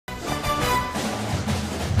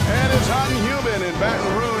Human in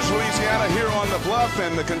Baton Rouge, Louisiana, here on the Bluff,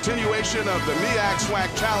 and the continuation of the MEAC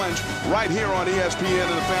SWAC Challenge right here on ESPN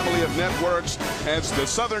and the family of networks as the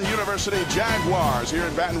Southern University Jaguars here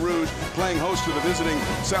in Baton Rouge playing host to the visiting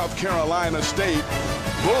South Carolina State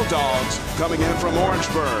Bulldogs coming in from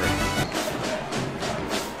Orangeburg.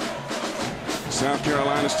 South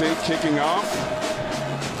Carolina State kicking off.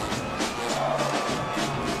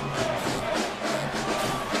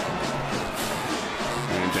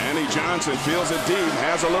 Johnson feels it deep,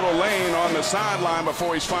 has a little lane on the sideline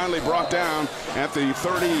before he's finally brought down at the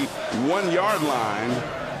 31-yard line,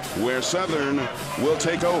 where Southern will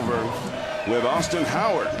take over with Austin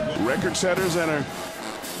Howard. Record setters that are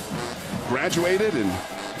graduated and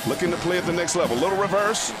looking to play at the next level. Little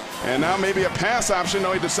reverse, and now maybe a pass option.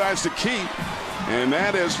 No, he decides to keep, and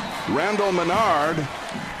that is Randall Menard.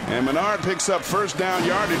 And Menard picks up first down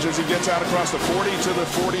yardage as he gets out across the 40 to the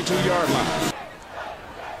 42-yard line.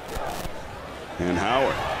 And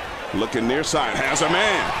Howard looking near side, has a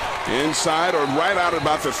man inside or right out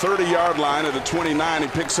about the 30-yard line of the 29. He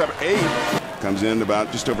picks up 8. Comes in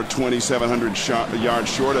about just over 2,700 yards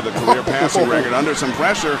short of the career passing record under some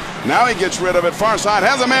pressure. Now he gets rid of it far side,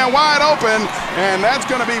 has a man wide open, and that's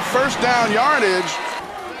going to be first down yardage.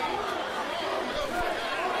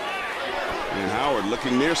 And Howard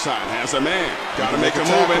looking near side, has a man. Got to make a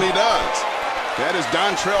move, and he does. That is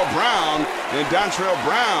Dontrell Brown, and Dontrell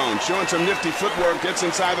Brown showing some nifty footwork, gets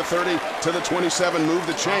inside the 30 to the 27, move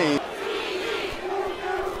the chain.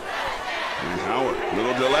 And Howard,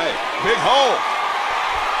 little delay, big hole.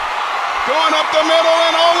 Going up the middle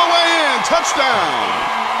and all the way in, touchdown.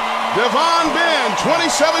 Devon Ben,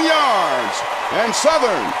 27 yards, and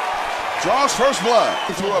Southern draws first blood.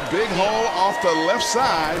 Through a big hole off the left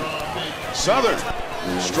side. Southern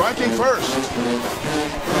striking first,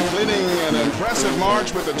 completing an impressive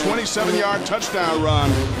march with a 27-yard touchdown run.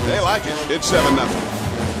 They like it. It's 7-0.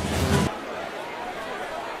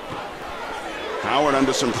 Howard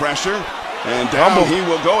under some pressure, and down he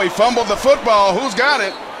will go. He fumbled the football. Who's got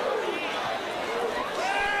it?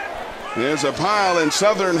 There's a pile, and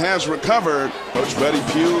Southern has recovered. Coach Buddy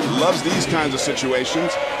Pugh loves these kinds of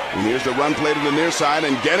situations. And here's the run play to the near side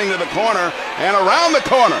and getting to the corner and around the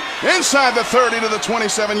corner. Inside the 30 to the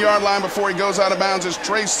 27-yard line before he goes out of bounds is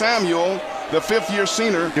Trey Samuel, the fifth-year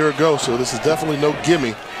senior. Year ago, so this is definitely no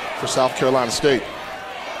gimme for South Carolina State.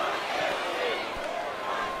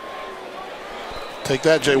 Take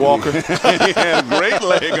that, Jay Walker. He had a great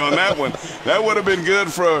leg on that one. That would have been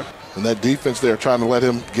good for... And that defense there trying to let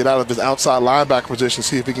him get out of his outside linebacker position,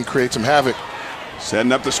 see if he can create some havoc.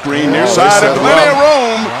 Setting up the screen near side and plenty of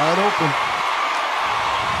room. Wide open.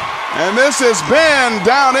 And this is Ben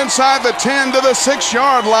down inside the 10 to the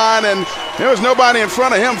 6-yard line, and there was nobody in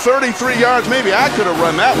front of him. 33 yards. Maybe I could have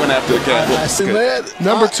run that one after the catch. I see, man.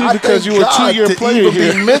 Number 2, because you were a 2-year player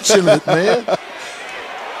here. Mention it, man.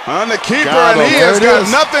 On the keeper, and he has got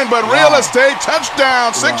nothing but real estate.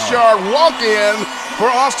 Touchdown, 6-yard walk-in for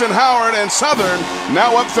Austin Howard, and Southern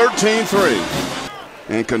now up 13-3.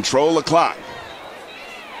 And control the clock.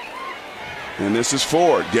 And this is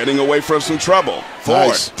Ford getting away from some trouble.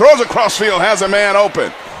 Ford throws across field, has a man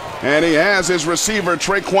open. And he has his receiver,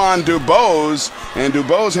 Traquan Dubose. And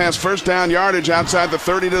Dubose has first down yardage outside the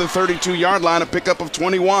 30 to the 32-yard line, a pickup of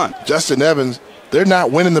 21. Justin Evans, they're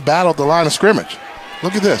not winning the battle at the line of scrimmage.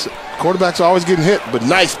 Look at this. Quarterback's always getting hit, but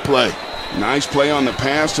nice play. Nice play on the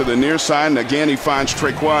pass to the near side. And again, he finds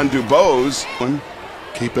Traquan Dubose.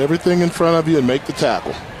 Keep everything in front of you and make the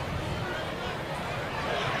tackle.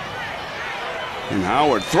 And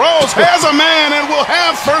Howard throws, has a man, and will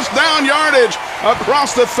have first down yardage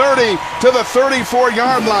across the 30 to the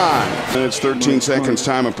 34-yard line. And it's 13 seconds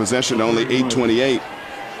time of possession, only 8:28.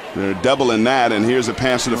 They're doubling that, and here's a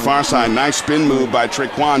pass to the far side. Nice spin move by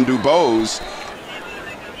Traquan Dubose.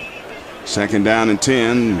 Second down and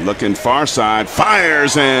 10, looking far side,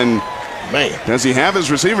 fires, and man, does he have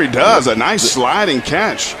his receiver? He does. A nice sliding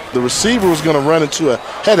catch. The receiver was going to run into a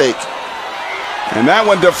headache. And that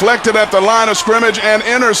one deflected at the line of scrimmage and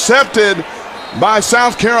intercepted by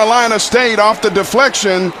South Carolina State off the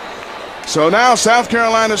deflection. So now South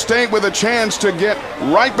Carolina State with a chance to get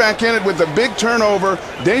right back in it with the big turnover.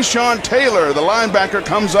 Deshaun Taylor, the linebacker,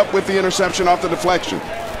 comes up with the interception off the deflection.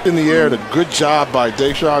 In the air, and a good job by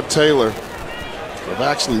Deshaun Taylor of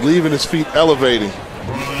actually leaving his feet elevating.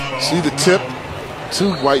 See the tip,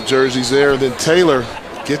 2 white jerseys there, and then Taylor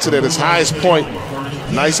gets it at his highest point.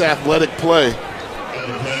 Nice athletic play.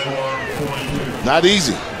 Not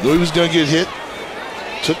easy. Knew he was going to get hit.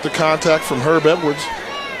 Took the contact from Herb Edwards.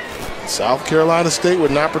 South Carolina State with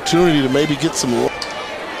an opportunity to maybe get some.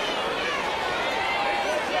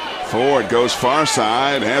 Ford goes far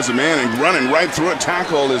side, has a man and running right through a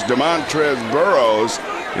tackle is Demontrez Burrows.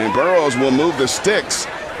 And Burrows will move the sticks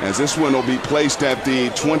as this one will be placed at the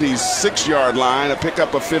 26-yard line, a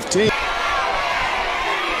pickup of 15.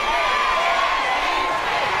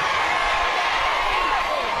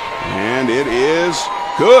 And it is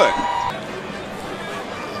good.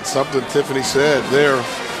 Something Tiffany said there.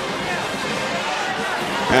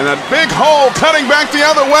 And a big hole cutting back the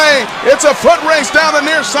other way. It's a foot race down the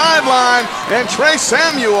near sideline. And Trey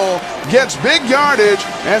Samuel gets big yardage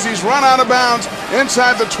as he's run out of bounds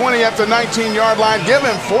inside the 20 at the 19-yard line. Give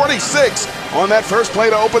him 46 on that first play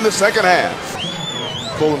to open the second half.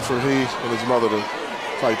 Pulling for he and his mother to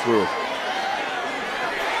fight through it.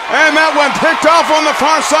 And that one picked off on the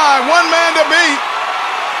far side. One man to beat.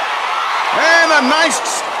 And a nice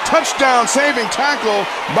touchdown saving tackle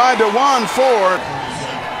by DeJuan Ford.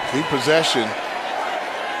 Keep possession.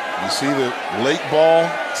 You see the late ball.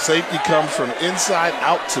 Safety comes from inside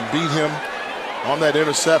out to beat him on that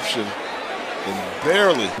interception. And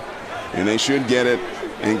barely. And they should get it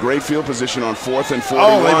in great field position on 4th and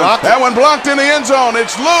 41. Oh, they blocked that one blocked in the end zone.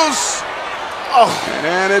 It's loose. Oh.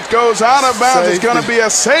 And it goes out of bounds. Safety. It's going to be a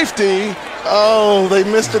safety. Oh, they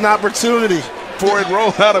missed an opportunity. For it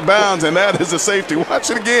rolled out of bounds, and that is a safety. Watch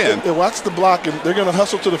it again. And watch the block, and they're going to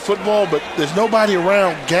hustle to the football, but there's nobody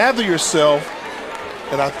around. Gather yourself,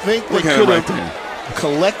 and I think they could have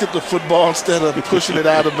collected the football instead of pushing it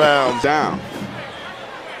out of bounds. Down.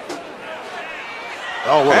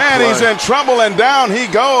 Oh, what a and play. He's in trouble, and down he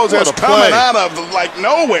goes. It's coming out of like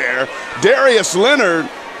nowhere. Darius Leonard.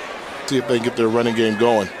 See if they can get their running game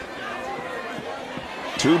going.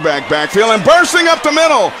 Two-back backfield and bursting up the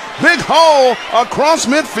middle. Big hole across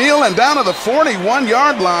midfield and down to the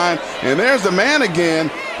 41-yard line. And there's the man again,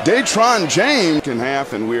 Datron James. In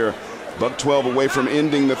half, and we're buck 12 away from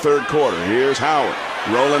ending the third quarter. Here's Howard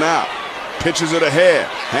rolling out. Pitches it ahead.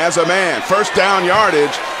 Has a man. First down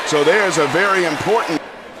yardage. So there's a very important.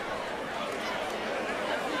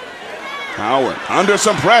 Howard under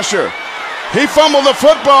some pressure. He fumbled the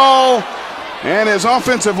football. And his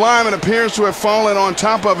offensive lineman appears to have fallen on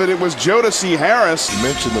top of it. It was Jodeci Harris. You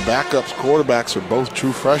mentioned the backups, quarterbacks are both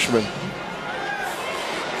true freshmen.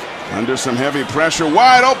 Under some heavy pressure,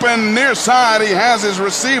 wide open near side. He has his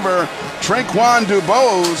receiver, Traquan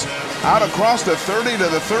Dubose, out across the 30 to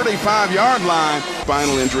the 35-yard line.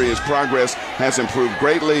 Spinal injury, his progress has improved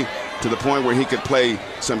greatly to the point where he could play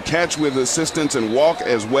some catch with assistance and walk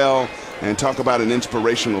as well. And talk about an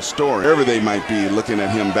inspirational story. Wherever they might be looking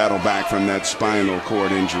at him battle back from that spinal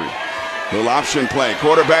cord injury. Little option play,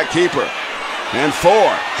 quarterback keeper. And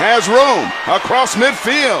Ford has room across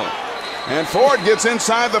midfield. And Ford gets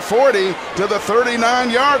inside the 40 to the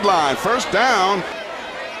 39-yard line. First down.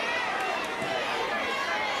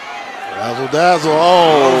 Razzle dazzle.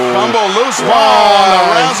 Oh. Fumble, loose ball on a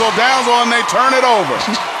razzle dazzle, and they turn it over.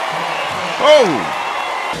 Oh.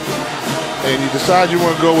 And you decide you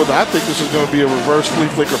want to go with, I think this is going to be a reverse flea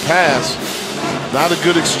flicker pass. Not a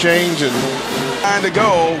good exchange. And time to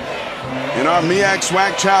go in our MEAC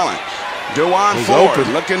SWAC challenge. DeJuan Ford open.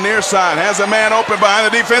 Looking near side, has a man open behind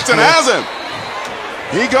the defense and has him.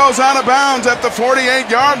 He goes out of bounds at the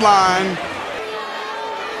 48-yard line.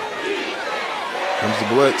 Comes the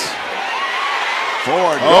blitz.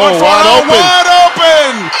 Ford going for wide open. Wide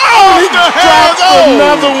open. Oh, he dropped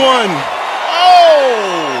another one.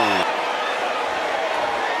 Oh.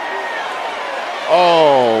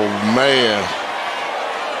 Oh, man.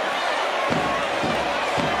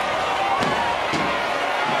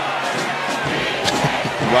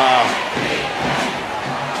 Wow.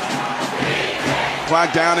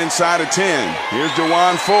 Clock down inside of 10. Here's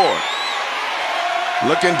DeJuan Ford.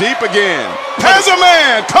 Looking deep again. Has a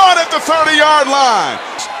man caught at the 30-yard line.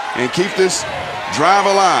 And keep this drive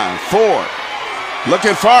alive. Ford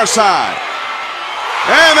looking far side.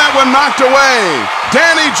 And that one knocked away.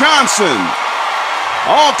 Danny Johnson,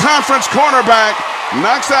 all-conference cornerback,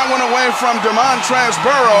 knocks that one away from Demontrez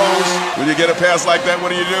Burrows. When you get a pass like that, what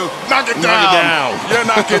do? Knock it down. You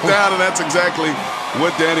knock it down, and that's exactly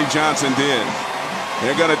what Danny Johnson did.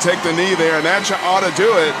 They're going to take the knee there, and that ought to do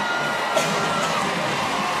it.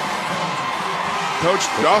 Coach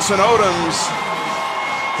Dawson Odoms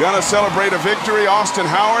going to celebrate a victory. Austin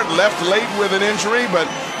Howard left late with an injury, but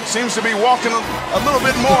seems to be walking a little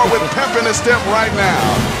bit more with pep in his step right now.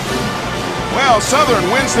 Well, Southern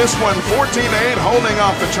wins this one 14-8, holding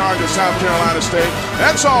off the charge of South Carolina State.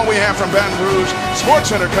 That's all we have from Baton Rouge.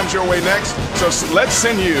 SportsCenter comes your way next, so let's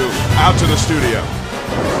send you out to the studio.